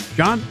 So,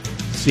 John,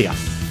 see ya.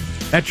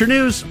 That's your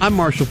news. I'm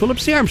Marshall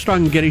Phillips, the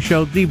Armstrong and Getty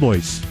Show, the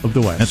voice of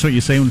the West. That's what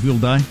you say when people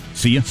die?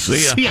 See ya.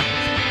 See ya.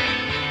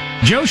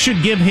 Joe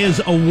should give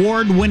his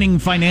award-winning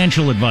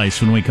financial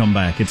advice when we come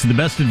back. It's the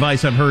best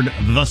advice I've heard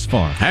thus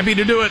far. Happy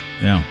to do it.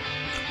 Yeah.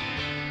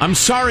 I'm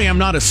sorry I'm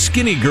not a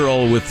skinny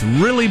girl with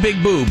really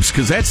big boobs,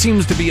 because that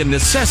seems to be a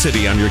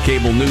necessity on your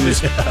cable news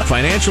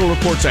financial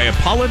reports. I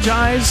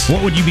apologize.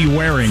 What would you be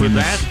wearing for in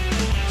that?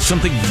 This?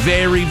 Something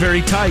very,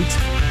 very tight.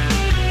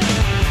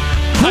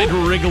 I'd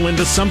wriggle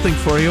into something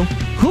for you.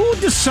 Who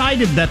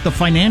decided that the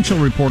financial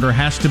reporter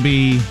has to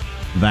be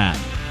that?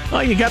 Oh,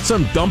 you got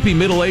some dumpy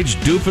middle-aged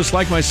doofus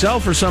like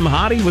myself or some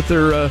hottie with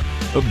their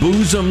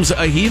bosoms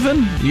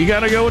a-heaving? You got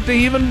to go with the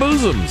heaving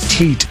bosoms.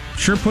 Teat.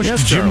 Sure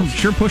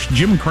pushed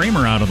Jim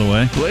Cramer out of the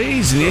way.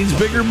 Please, he needs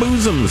bigger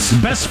bosoms.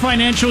 Best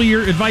financial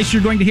advice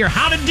you're going to hear.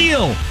 How to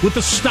deal with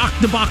the stock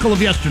debacle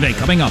of yesterday.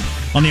 Coming up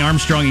on the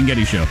Armstrong and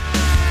Getty Show.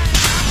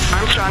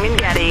 Armstrong and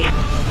Getty.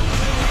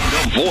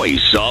 The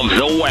voice of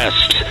the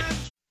West.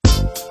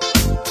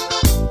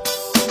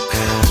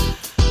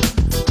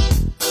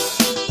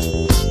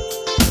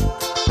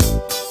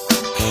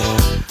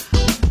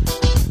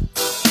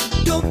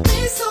 Don't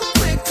be so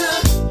quick to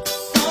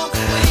walk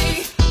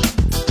away.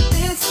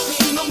 It's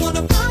me. I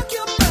wanna rock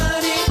your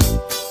body.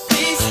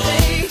 Please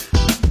stay.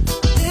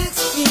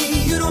 It's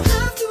me. You don't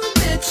have to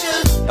admit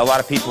you. A lot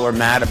of people are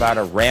mad about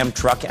a Ram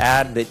truck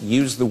ad that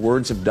used the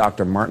words of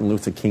Dr. Martin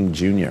Luther King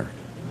Jr.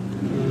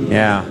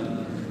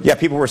 Yeah,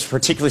 people were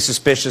particularly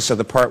suspicious of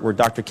the part where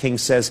Dr. King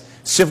says,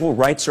 civil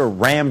rights are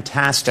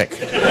ramtastic.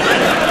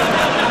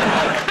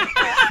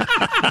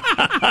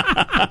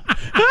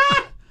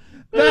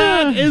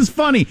 That is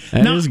funny.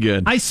 That is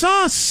good. I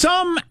saw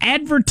some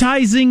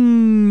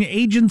advertising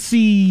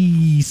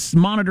agency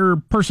monitor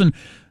person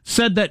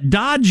said that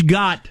Dodge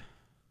got,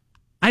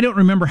 I don't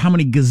remember how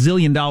many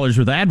gazillion dollars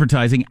worth of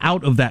advertising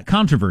out of that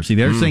controversy.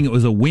 They're saying it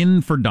was a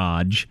win for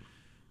Dodge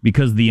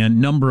because the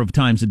number of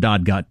times that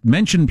Dodge got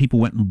mentioned, people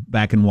went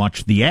back and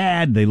watched the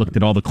ad. They looked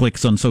at all the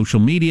clicks on social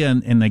media,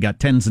 and they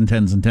got tens and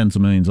tens and tens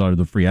of millions of dollars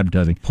of free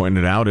advertising.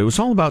 Pointed out it was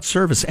all about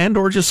service, and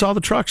or just saw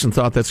the trucks and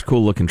thought that's a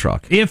cool looking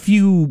truck. If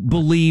you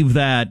believe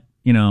that,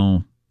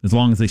 as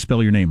long as they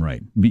spell your name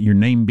right, your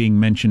name being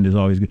mentioned is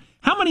always good.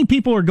 How many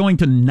people are going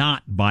to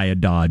not buy a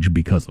Dodge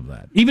because of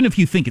that? Even if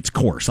you think it's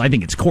coarse. I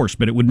think it's coarse,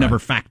 but it would never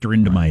factor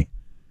into my...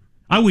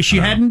 I wish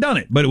you hadn't done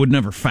it, but it would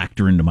never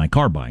factor into my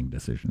car buying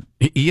decision.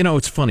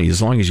 It's funny,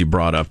 as long as you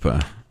brought up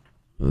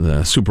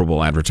the Super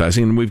Bowl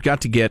advertising, and we've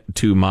got to get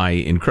to my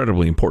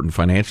incredibly important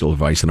financial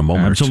advice in a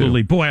moment.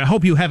 Absolutely. Or two. Boy, I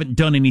hope you haven't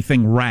done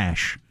anything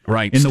rash.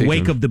 Right. In the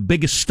wake of the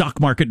biggest stock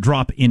market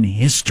drop in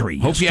history.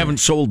 Hope you haven't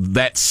sold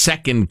that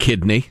second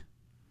kidney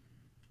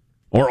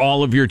or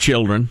all of your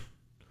children.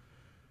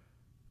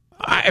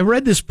 I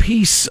read this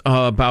piece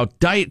about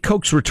Diet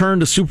Coke's return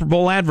to Super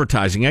Bowl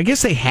advertising. I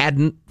guess they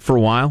hadn't for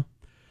a while.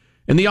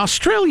 And the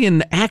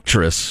Australian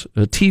actress,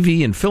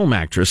 TV and film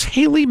actress,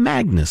 Hayley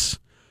Magnus,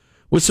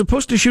 was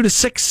supposed to shoot a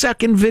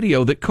 6-second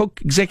video that Coke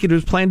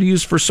executives planned to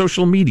use for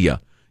social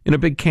media in a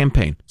big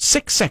campaign.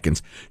 6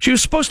 seconds. She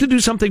was supposed to do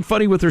something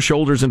funny with her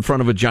shoulders in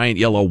front of a giant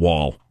yellow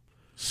wall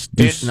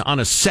on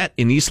a set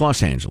in East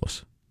Los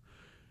Angeles.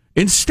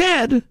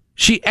 Instead,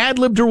 she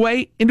ad-libbed her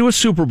way into a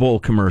Super Bowl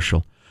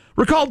commercial.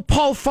 Recalled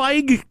Paul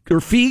Feig,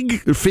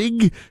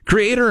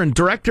 creator and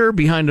director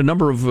behind a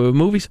number of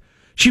movies.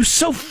 She was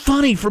so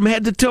funny from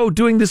head to toe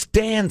doing this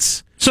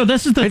dance. So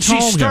this is the and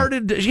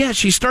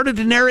she started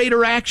to narrate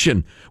her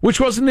action, which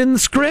wasn't in the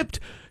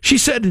script. He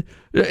said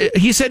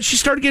she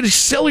started getting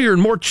sillier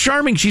and more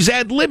charming. She's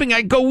ad-libbing.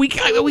 I go, I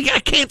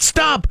can't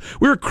stop.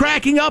 We were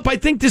cracking up. I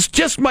think this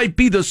just might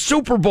be the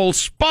Super Bowl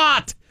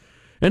spot.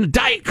 And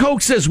Diet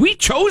Coke says, we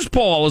chose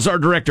Paul as our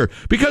director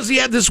because he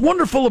had this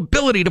wonderful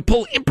ability to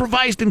pull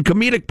improvised and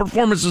comedic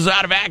performances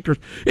out of actors.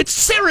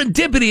 It's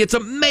serendipity. It's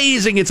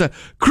amazing. It's a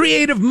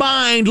creative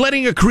mind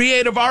letting a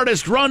creative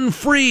artist run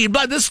free.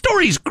 But the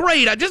story's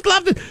great. I just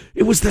loved it.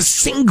 It was the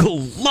single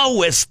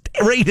lowest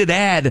rated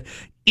ad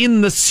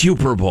in the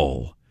Super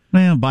Bowl.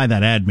 Well, buy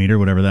that ad meter,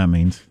 whatever that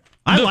means.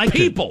 I like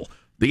people.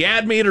 The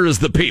ad meter is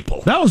the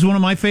people. That was one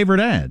of my favorite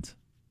ads.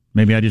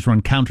 Maybe I just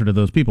run counter to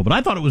those people, but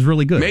I thought it was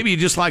really good. Maybe you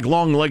just like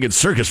long-legged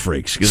circus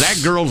freaks, because that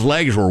girl's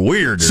legs were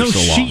weird. So long.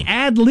 she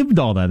ad-libbed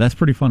all that. That's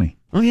pretty funny.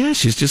 Oh, yeah,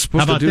 she's just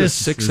supposed to do this?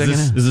 a 6 second.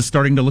 Is this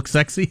starting to look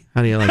sexy?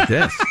 How do you like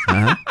this?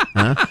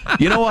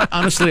 You know what?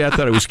 Honestly, I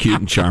thought it was cute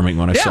and charming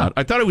when I saw it.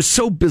 I thought it was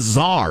so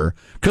bizarre,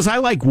 because I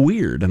like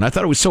weird, and I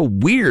thought it was so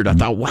weird. I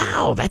thought,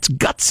 wow, that's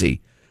gutsy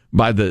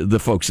by the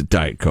folks at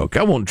Diet Coke.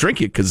 I won't drink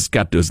it because it's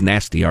got those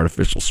nasty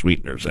artificial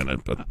sweeteners in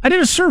it. But I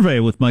did a survey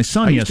with my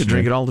son I yesterday. used to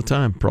drink it all the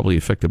time. Probably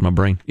affected my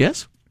brain.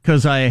 Yes?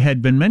 Because I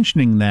had been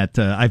mentioning that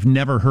I've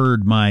never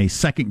heard my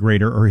second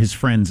grader or his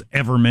friends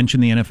ever mention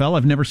the NFL.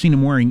 I've never seen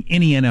him wearing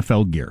any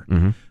NFL gear.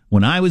 Mm-hmm.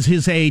 When I was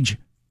his age,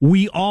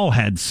 we all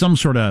had some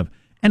sort of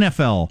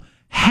NFL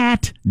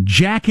hat,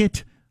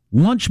 jacket,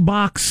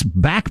 lunchbox,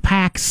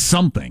 backpack,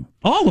 something.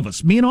 All of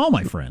us, me and all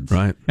my friends.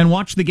 Right. And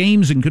watched the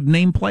games and could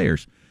name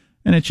players.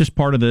 And it's just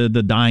part of the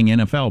dying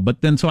NFL.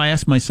 But then, so I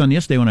asked my son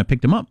yesterday when I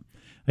picked him up,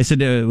 I said,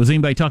 was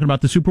anybody talking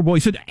about the Super Bowl? He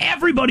said,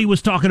 everybody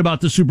was talking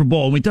about the Super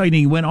Bowl. And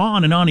he went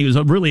on and on. He was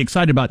really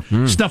excited about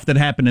stuff that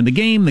happened in the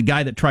game. The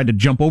guy that tried to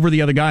jump over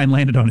the other guy and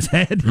landed on his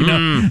head. You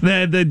know,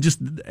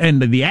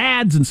 and the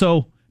ads. And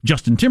so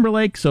Justin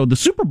Timberlake. So the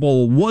Super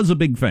Bowl was a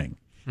big thing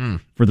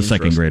for the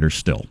second graders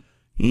still.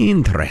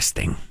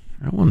 Interesting.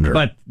 I wonder.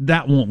 But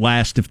that won't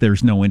last if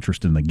there's no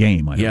interest in the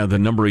game. Yeah, the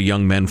number of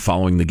young men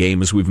following the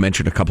game, as we've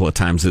mentioned a couple of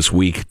times this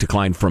week,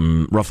 declined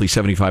from roughly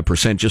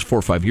 75% just 4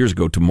 or 5 years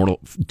ago to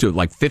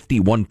like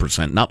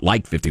 51%, not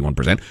like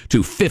 51%,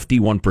 to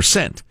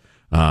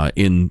 51%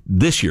 in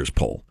this year's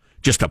poll.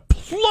 Just a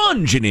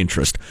plunge in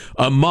interest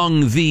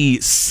among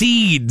the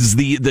seeds,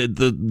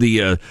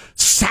 the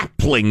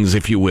saplings,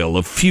 if you will,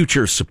 of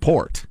future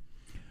support.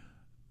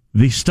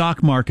 The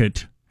stock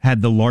market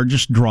had the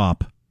largest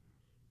drop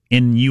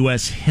in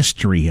U.S.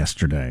 history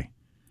yesterday.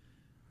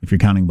 If you're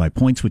counting by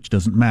points, which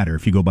doesn't matter.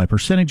 If you go by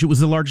percentage, it was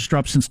the largest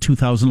drop since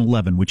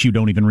 2011, which you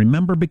don't even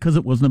remember because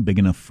it wasn't a big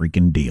enough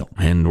freaking deal.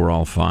 And we're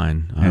all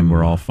fine.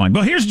 We're all fine.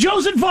 But here's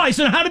Joe's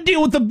advice on how to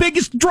deal with the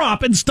biggest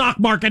drop in stock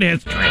market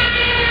history.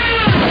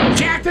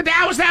 Jack, the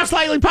Dow is now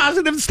slightly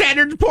positive. The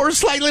Standard & Poor's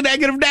slightly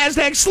negative.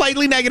 NASDAQ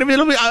slightly negative.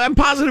 I'm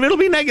positive it'll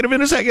be negative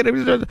in a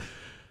second.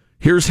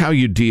 Here's how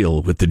you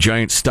deal with the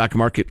giant stock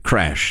market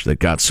crash that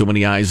got so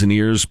many eyes and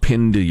ears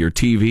pinned to your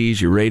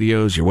TVs, your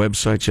radios, your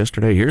websites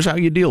yesterday. Here's how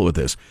you deal with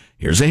this.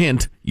 Here's a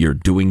hint. You're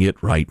doing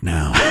it right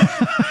now.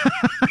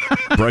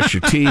 Brush your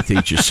teeth,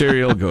 eat your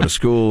cereal, go to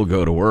school,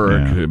 go to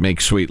work,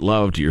 make sweet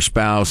love to your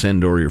spouse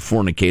and or your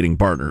fornicating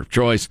partner of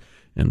choice,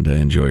 and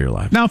enjoy your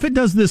life. Now, if it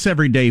does this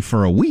every day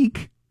for a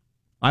week,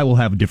 I will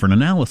have a different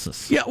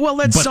analysis. Yeah, well,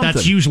 that's something. But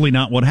that's usually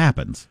not what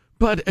happens.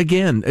 But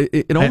again,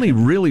 it only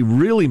really,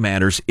 really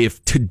matters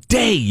if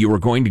today you are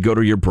going to go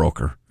to your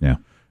broker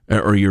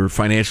or your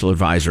financial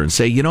advisor and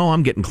say, you know,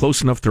 I'm getting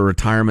close enough to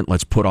retirement.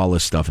 Let's put all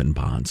this stuff in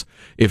bonds.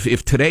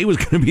 If today was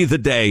going to be the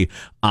day,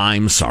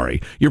 I'm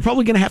sorry. You're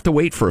probably going to have to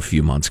wait for a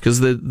few months because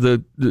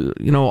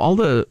all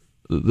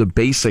the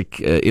basic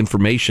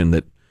information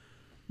that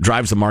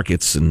drives the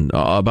markets and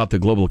about the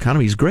global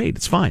economy is great.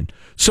 It's fine.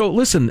 So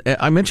listen,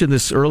 I mentioned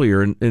this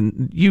earlier,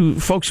 and you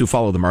folks who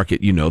follow the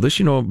market, you know this,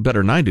 you know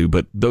better than I do,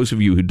 but those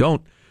of you who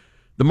don't,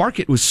 the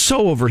market was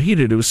so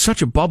overheated. It was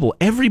such a bubble.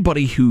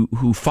 Everybody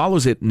who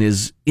follows it and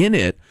is in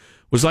it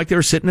was like they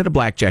were sitting at a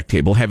blackjack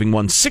table, having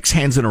won 6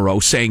 hands in a row,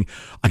 saying,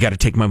 I got to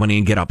take my money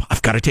and get up.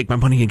 I've got to take my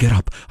money and get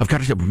up. I've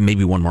got to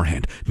maybe one more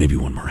hand,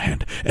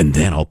 and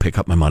then I'll pick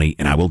up my money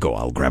and I will go.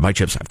 I'll grab my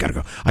chips. I've got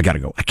to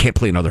go. I can't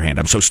play another hand.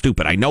 I'm so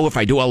stupid. I know if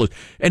I do, I'll lose.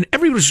 And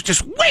everybody was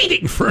just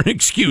waiting for an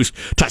excuse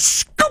to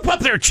scoop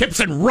up their chips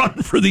and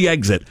run for the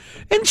exit.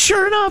 And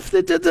sure enough,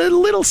 the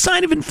little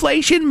sign of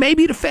inflation,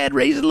 maybe the Fed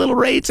raises little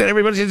rates, and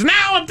everybody says,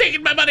 now I'm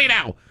taking my money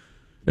now.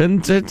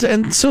 And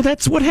so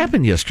that's what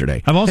happened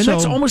yesterday. And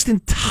that's almost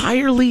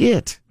entirely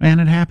it.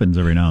 And it happens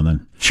every now and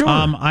then. Sure.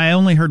 I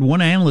only heard one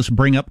analyst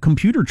bring up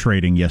computer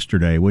trading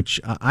yesterday, which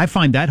I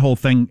find that whole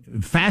thing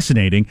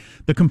fascinating.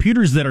 The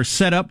computers that are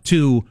set up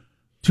to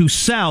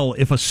sell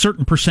if a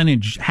certain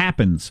percentage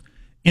happens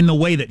in the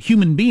way that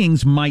human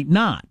beings might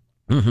not.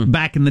 Mm-hmm.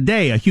 Back in the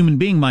day, a human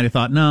being might have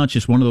thought, no, it's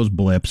just one of those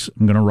blips.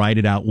 I'm going to ride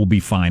it out. We'll be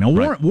fine.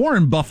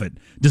 Warren Buffett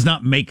does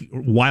not make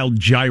wild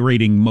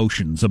gyrating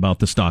motions about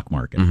the stock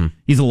market. Mm-hmm.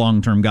 He's a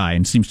long-term guy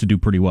and seems to do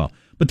pretty well.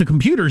 But the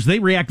computers, they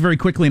react very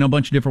quickly in a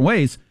bunch of different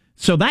ways.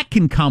 So that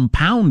can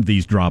compound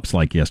these drops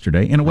like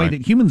yesterday in a way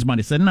that humans might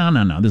have said,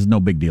 no, this is no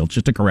big deal. It's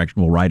just a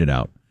correction. We'll ride it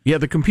out. Yeah,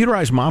 the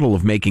computerized model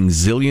of making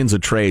zillions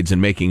of trades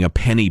and making a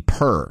penny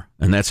per,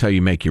 and that's how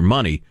you make your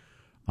money,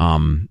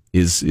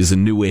 is a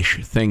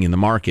newish thing in the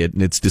market,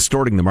 and it's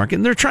distorting the market.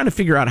 And they're trying to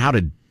figure out how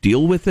to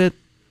deal with it.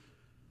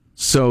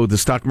 So the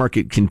stock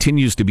market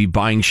continues to be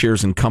buying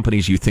shares in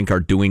companies you think are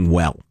doing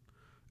well,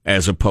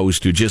 as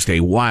opposed to just a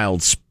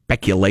wild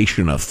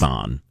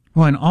speculation-a-thon.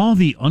 Well, and all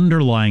the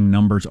underlying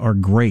numbers are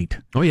great.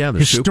 Oh, yeah.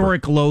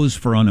 Historic lows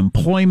for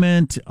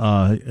unemployment,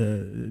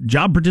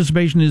 job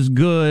participation is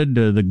good,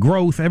 the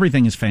growth,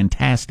 everything is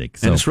fantastic.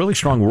 So. And it's really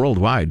strong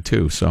worldwide,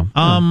 too. So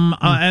I'm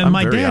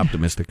very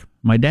optimistic.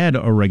 My dad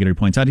regularly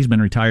points out he's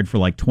been retired for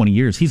like 20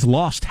 years. He's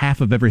lost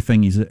half of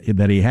everything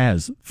that he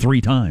has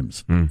 3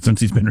 times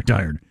since he's been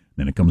retired.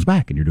 Then it comes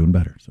back and you're doing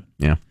better. So.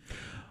 Yeah.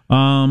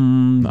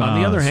 On the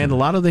other hand, a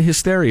lot of the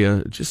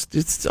hysteria,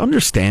 just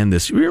understand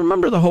this. You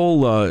remember the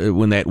whole,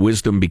 when that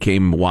wisdom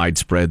became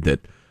widespread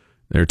that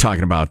they're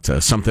talking about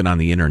something on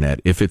the internet.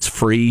 If it's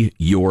free,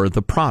 you're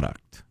the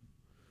product.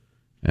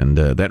 And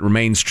that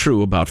remains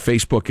true about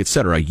Facebook,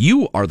 etc.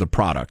 You are the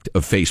product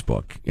of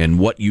Facebook and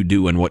what you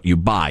do and what you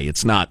buy.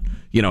 It's not,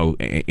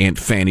 Aunt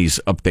Fanny's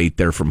update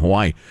there from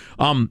Hawaii.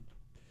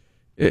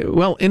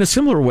 Well, in a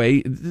similar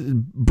way,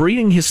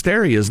 breeding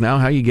hysteria is now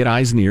how you get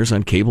eyes and ears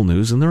on cable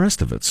news and the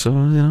rest of it.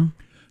 So,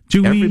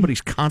 everybody's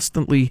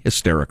constantly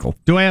hysterical.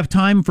 Do I have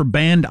time for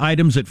banned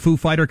items at Foo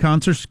Fighter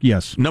concerts?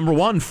 Yes. Number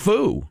 1,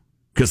 Foo,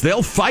 because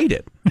they'll fight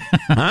it.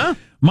 Huh?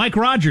 Mike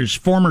Rogers,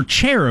 former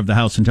chair of the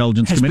House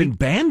Intelligence Committee. Has been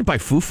banned by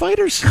Foo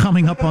Fighters?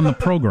 Coming up on the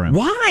program.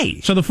 Why?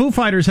 So the Foo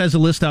Fighters has a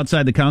list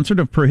outside the concert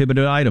of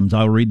prohibited items.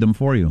 I'll read them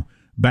for you.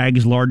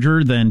 Bags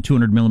larger than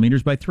 200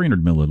 millimeters by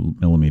 300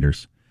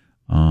 millimeters.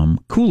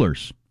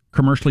 Coolers,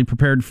 commercially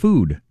prepared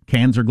food,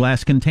 cans or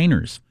glass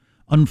containers,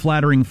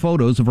 unflattering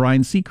photos of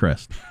Ryan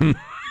Seacrest,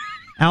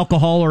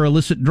 alcohol or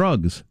illicit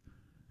drugs,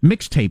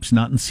 mixtapes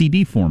not in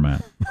CD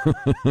format,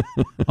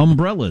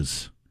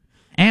 umbrellas,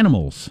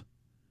 animals,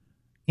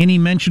 any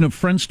mention of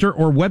Friendster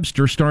or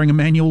Webster starring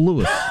Emmanuel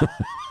Lewis,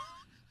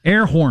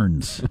 air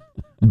horns,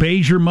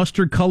 beige or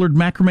mustard-colored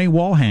macrame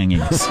wall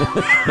hangings,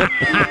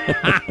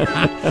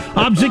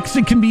 objects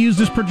that can be used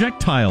as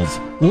projectiles,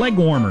 leg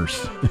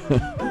warmers,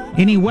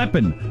 any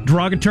weapon,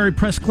 derogatory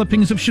press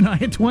clippings of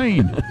Shania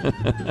Twain.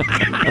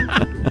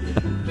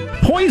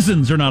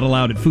 Poisons are not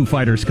allowed at Foo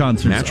Fighters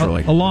concerts.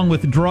 Naturally. Along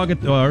with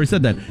derogatory, I already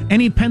said that.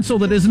 Any pencil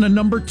that isn't a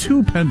number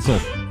 2 pencil.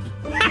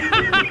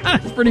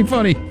 That's pretty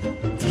funny.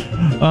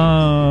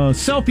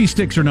 Selfie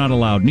sticks are not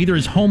allowed. Neither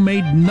is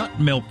homemade nut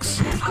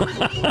milks.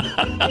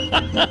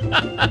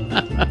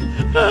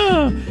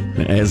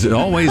 As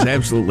always,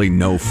 absolutely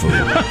no food.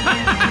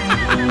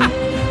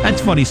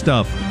 That's funny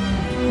stuff.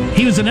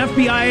 He was an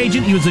FBI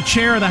agent. He was the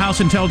chair of the House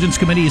Intelligence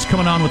Committee. He's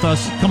coming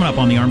up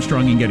on the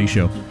Armstrong and Getty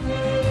Show.